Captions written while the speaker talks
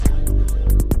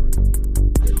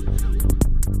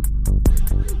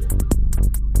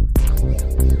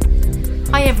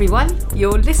everyone,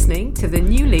 you're listening to the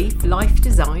New Leaf Life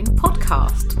Design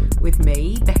podcast with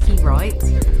me, Becky Wright,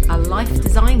 a life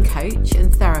design coach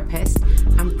and therapist,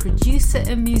 and producer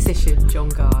and musician John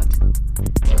Gard.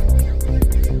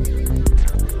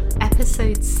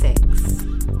 Episode 6,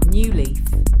 New Leaf,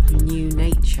 New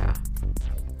Nature.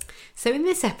 So in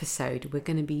this episode, we're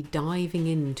going to be diving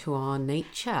into our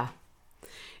nature.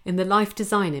 In the life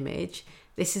design image,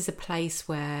 this is a place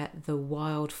where the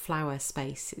wildflower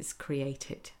space is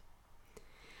created.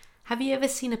 Have you ever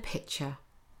seen a picture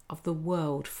of the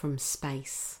world from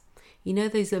space? You know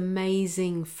those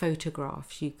amazing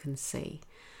photographs you can see,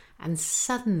 and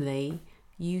suddenly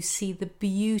you see the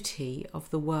beauty of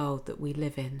the world that we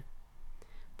live in.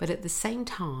 But at the same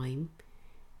time,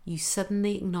 you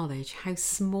suddenly acknowledge how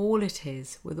small it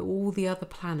is with all the other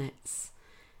planets.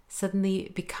 Suddenly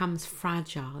it becomes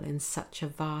fragile in such a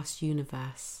vast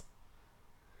universe.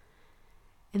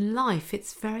 In life,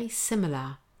 it's very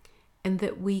similar in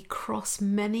that we cross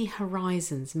many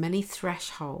horizons, many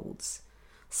thresholds.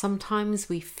 Sometimes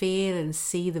we feel and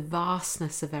see the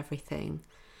vastness of everything,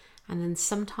 and then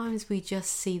sometimes we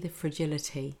just see the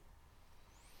fragility.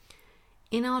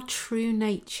 In our true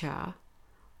nature,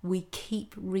 we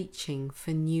keep reaching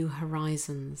for new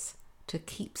horizons, to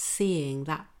keep seeing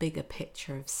that bigger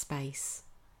picture of space.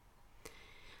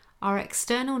 Our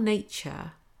external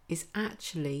nature is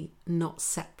actually not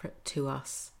separate to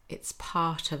us. It's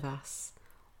part of us.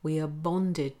 We are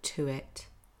bonded to it.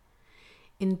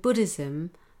 In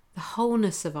Buddhism, the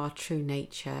wholeness of our true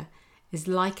nature is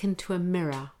likened to a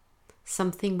mirror,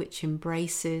 something which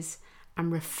embraces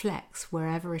and reflects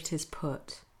wherever it is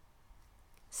put.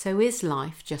 So is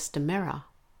life just a mirror?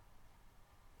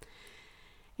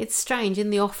 It's strange,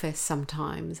 in the office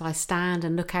sometimes I stand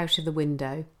and look out of the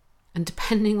window, and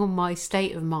depending on my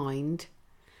state of mind,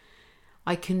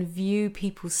 I can view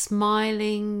people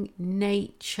smiling,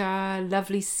 nature,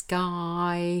 lovely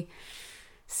sky,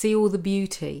 see all the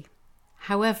beauty.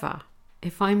 However,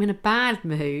 if I'm in a bad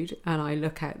mood and I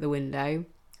look out the window,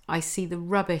 I see the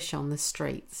rubbish on the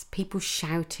streets, people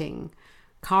shouting,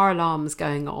 car alarms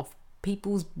going off,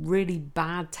 people's really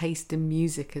bad taste in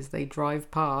music as they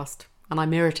drive past. And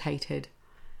I'm irritated.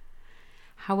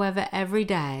 However, every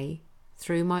day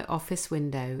through my office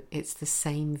window, it's the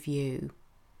same view.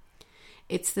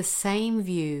 It's the same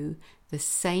view, the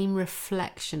same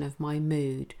reflection of my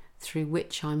mood through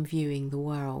which I'm viewing the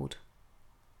world.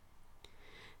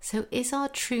 So is our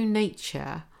true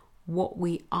nature what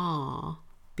we are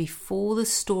before the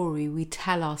story we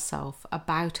tell ourselves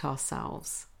about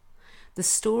ourselves? The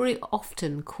story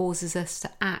often causes us to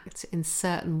act in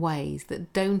certain ways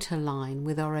that don't align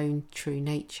with our own true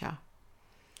nature.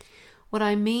 What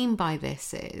I mean by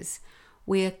this is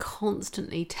we are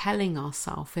constantly telling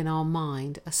ourselves in our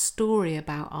mind a story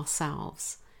about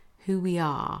ourselves, who we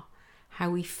are, how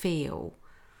we feel,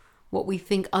 what we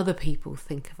think other people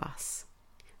think of us.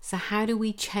 So how do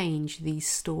we change these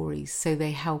stories so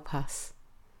they help us?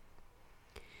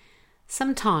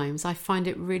 Sometimes I find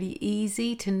it really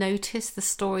easy to notice the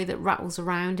story that rattles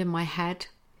around in my head.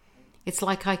 It's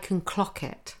like I can clock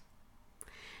it.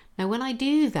 Now, when I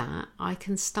do that, I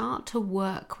can start to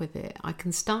work with it. I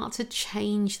can start to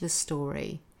change the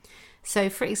story. So,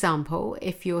 for example,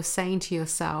 if you're saying to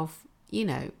yourself,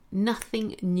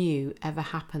 nothing new ever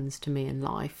happens to me in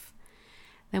life,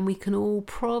 then we can all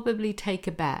probably take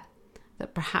a bet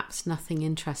that perhaps nothing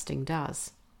interesting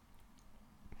does.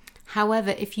 However,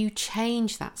 if you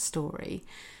change that story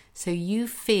so you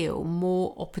feel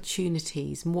more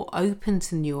opportunities, more open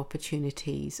to new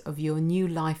opportunities of your new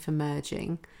life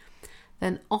emerging,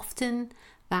 then often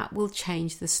that will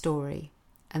change the story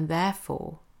and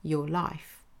therefore your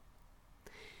life.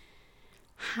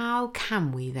 How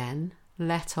can we then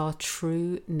let our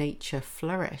true nature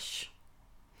flourish?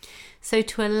 So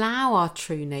to allow our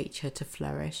true nature to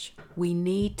flourish, we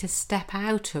need to step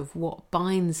out of what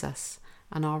binds us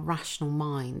and our rational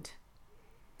mind.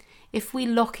 If we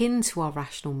lock into our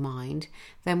rational mind,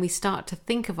 then we start to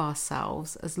think of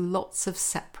ourselves as lots of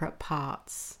separate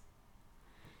parts.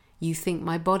 You think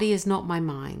my body is not my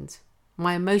mind,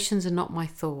 my emotions are not my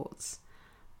thoughts,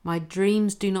 my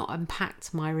dreams do not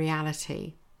impact my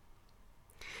reality.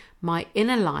 My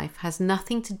inner life has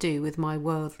nothing to do with my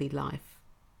worldly life.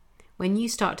 When you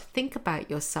start to think about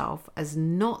yourself as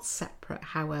not separate,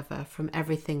 however, from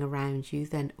everything around you,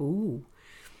 then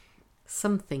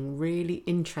something really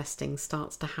interesting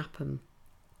starts to happen.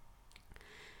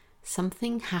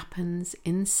 Something happens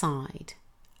inside,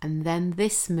 and then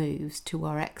this moves to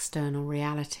our external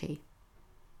reality.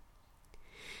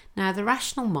 Now, the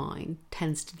rational mind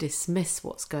tends to dismiss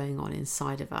what's going on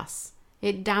inside of us.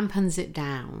 It dampens it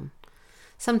down.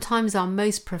 Sometimes our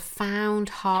most profound,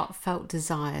 heartfelt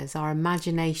desires, our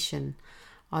imagination,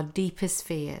 our deepest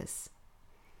fears.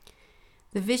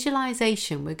 The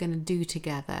visualization we're going to do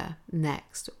together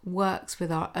next works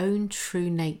with our own true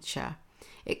nature.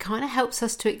 It kind of helps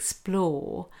us to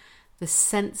explore the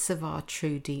sense of our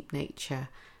true deep nature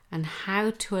and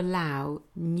how to allow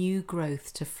new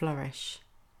growth to flourish.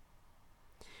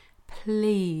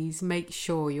 Please make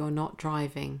sure you're not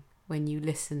driving when you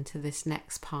listen to this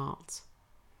next part.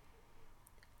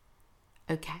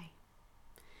 Okay,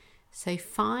 so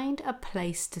find a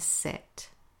place to sit.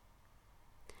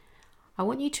 I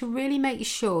want you to really make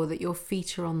sure that your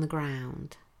feet are on the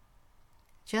ground.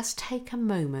 Just take a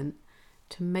moment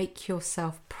to make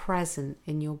yourself present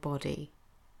in your body.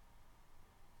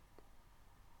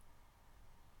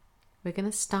 We're going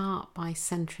to start by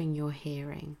centering your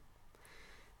hearing.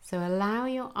 So allow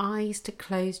your eyes to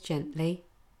close gently.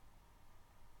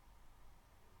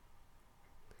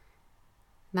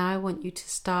 Now I want you to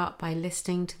start by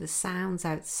listening to the sounds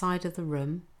outside of the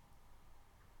room.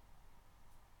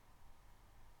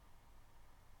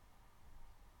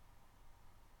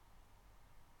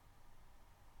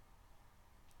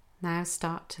 Now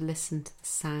start to listen to the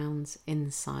sounds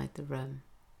inside the room.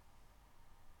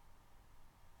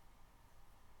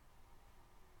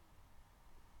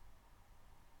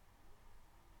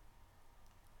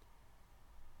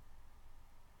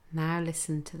 Now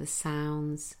listen to the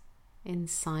sounds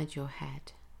inside your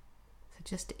head, so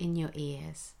just in your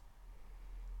ears.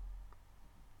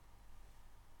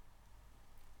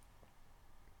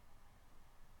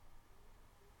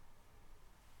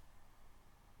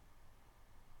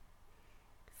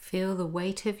 Feel the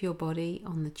weight of your body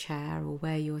on the chair or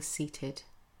where you're seated.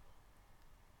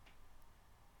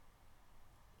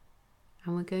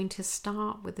 And we're going to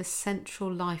start with the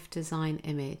central life design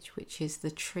image, which is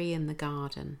the tree in the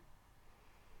garden.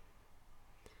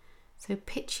 So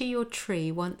picture your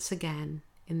tree once again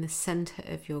in the centre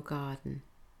of your garden.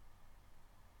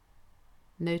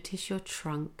 Notice your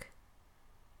trunk,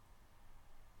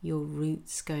 your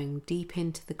roots going deep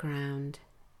into the ground,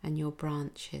 and your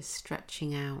branches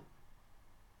stretching out.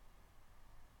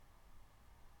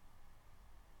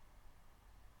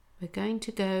 We're going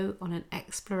to go on an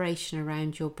exploration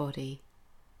around your body,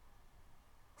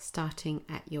 starting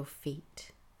at your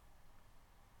feet.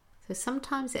 So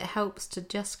sometimes it helps to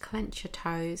just clench your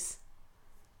toes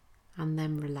and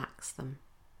then relax them.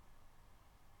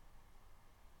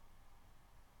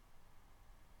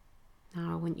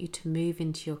 Now I want you to move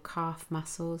into your calf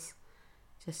muscles.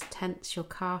 Just tense your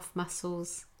calf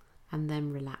muscles and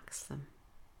then relax them.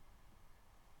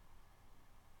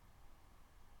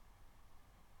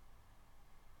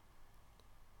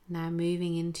 Now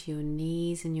moving into your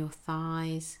knees and your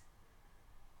thighs,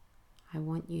 I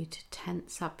want you to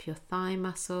tense up your thigh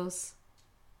muscles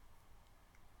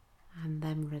and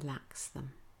then relax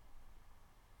them.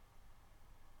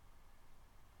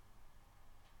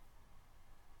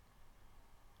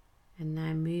 And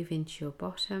now move into your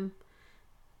bottom,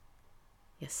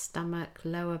 your stomach,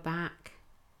 lower back.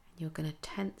 You're going to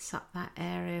tense up that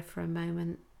area for a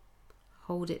moment,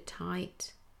 hold it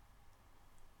tight,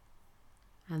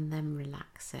 and then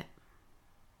relax it.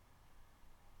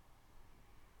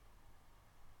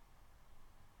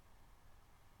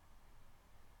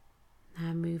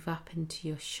 Now move up into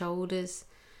your shoulders.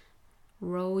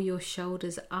 Roll your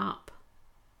shoulders up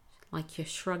like you're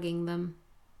shrugging them.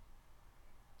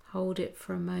 Hold it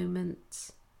for a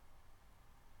moment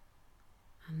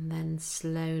and then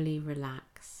slowly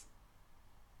relax.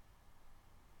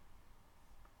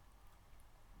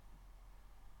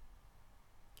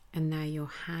 And now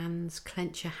your hands,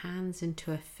 clench your hands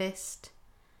into a fist.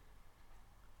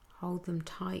 Hold them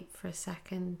tight for a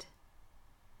second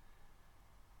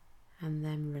and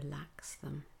then relax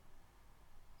them.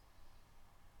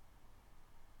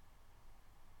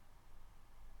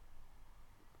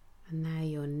 And now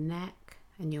your neck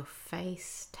and your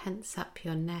face, tense up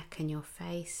your neck and your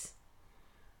face.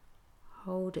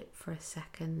 Hold it for a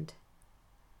second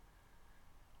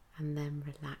and then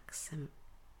relax them.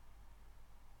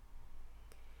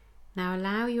 Now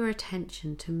allow your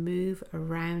attention to move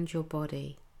around your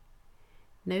body.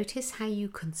 Notice how you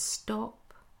can stop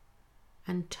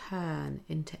and turn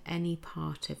into any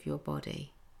part of your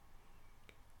body.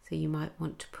 So you might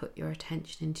want to put your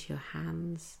attention into your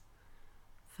hands.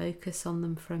 Focus on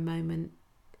them for a moment.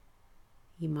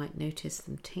 You might notice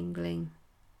them tingling.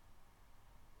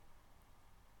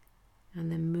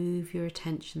 And then move your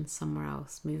attention somewhere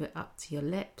else. Move it up to your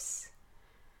lips.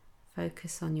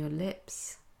 Focus on your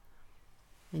lips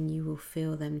and you will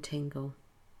feel them tingle.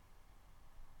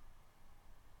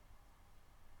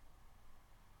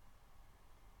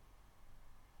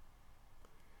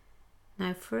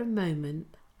 Now for a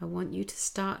moment, I want you to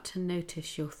start to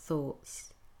notice your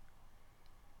thoughts,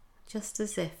 just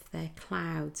as if they're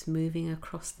clouds moving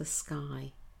across the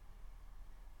sky,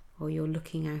 or you're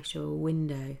looking out of a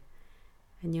window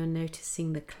and you're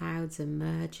noticing the clouds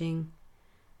emerging,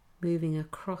 moving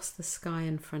across the sky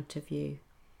in front of you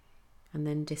and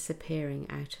then disappearing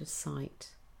out of sight.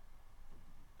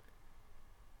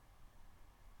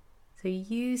 So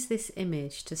use this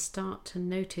image to start to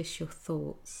notice your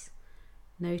thoughts.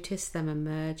 Notice them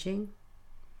emerging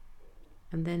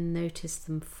and then notice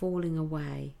them falling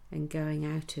away and going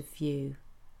out of view.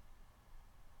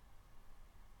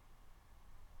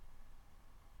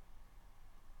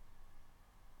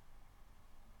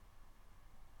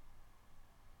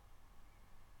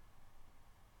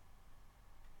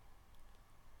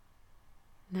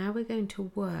 Now we're going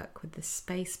to work with the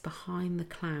space behind the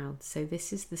clouds. So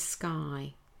this is the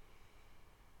sky.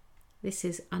 This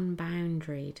is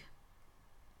unboundaried.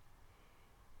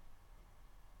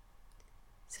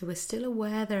 So we're still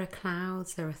aware there are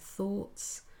clouds, there are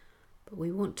thoughts, but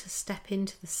we want to step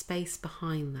into the space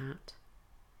behind that.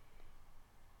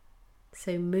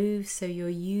 So move so you're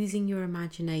using your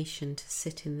imagination to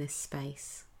sit in this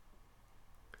space.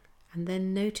 And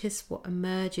then notice what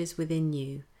emerges within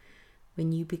you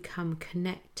when you become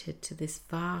connected to this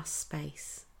vast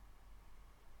space.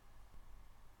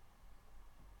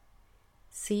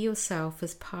 See yourself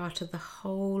as part of the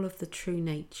whole of the true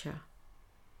nature.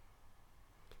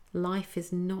 Life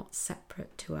is not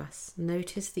separate to us.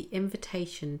 Notice the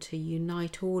invitation to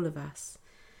unite all of us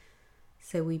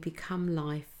so we become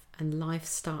life and life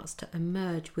starts to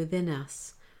emerge within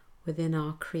us, within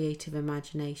our creative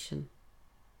imagination.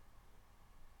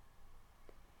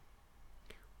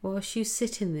 Whilst you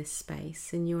sit in this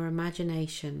space in your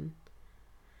imagination,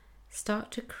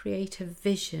 start to create a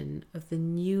vision of the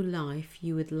new life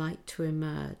you would like to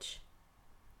emerge.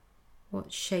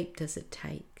 What shape does it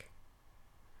take?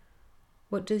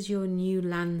 What does your new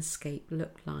landscape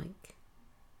look like?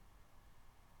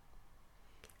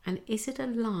 And is it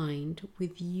aligned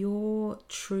with your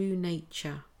true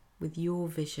nature, with your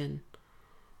vision?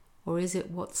 Or is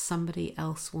it what somebody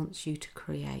else wants you to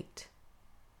create?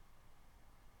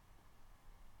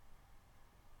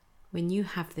 When you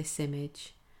have this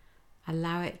image,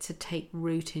 allow it to take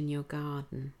root in your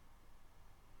garden.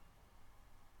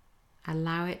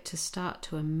 Allow it to start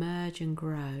to emerge and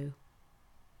grow.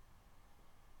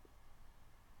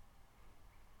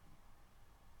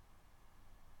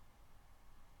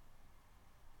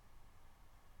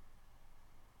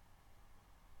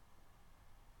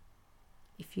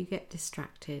 If you get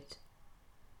distracted,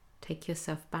 take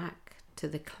yourself back to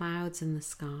the clouds in the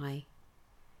sky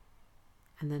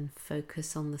and then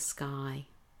focus on the sky.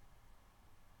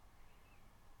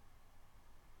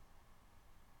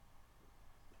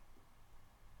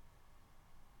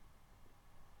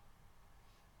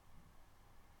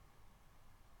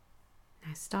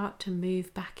 Now start to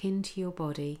move back into your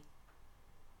body,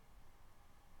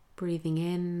 breathing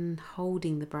in,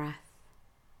 holding the breath,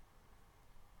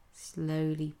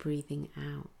 slowly breathing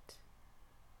out.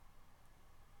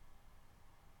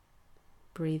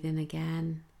 Breathe in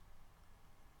again.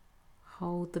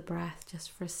 Hold the breath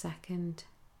just for a second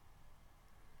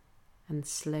and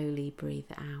slowly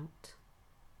breathe out.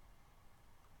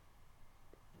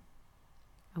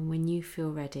 And when you feel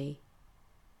ready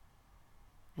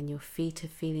and your feet are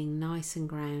feeling nice and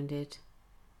grounded,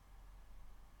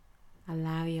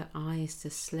 allow your eyes to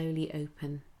slowly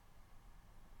open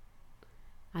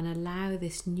and allow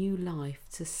this new life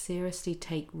to seriously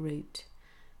take root,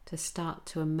 to start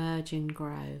to emerge and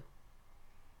grow.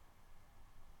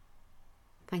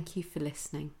 Thank you for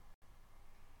listening.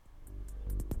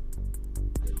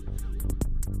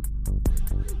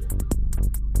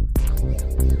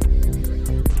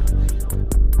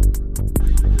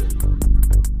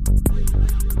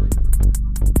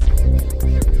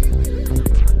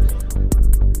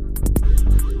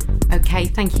 Okay,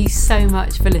 thank you so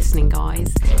much for listening,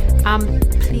 guys.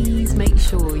 Please make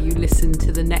sure you listen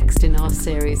to the next in our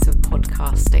series of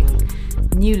podcasting,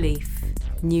 New Leaf,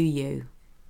 New You.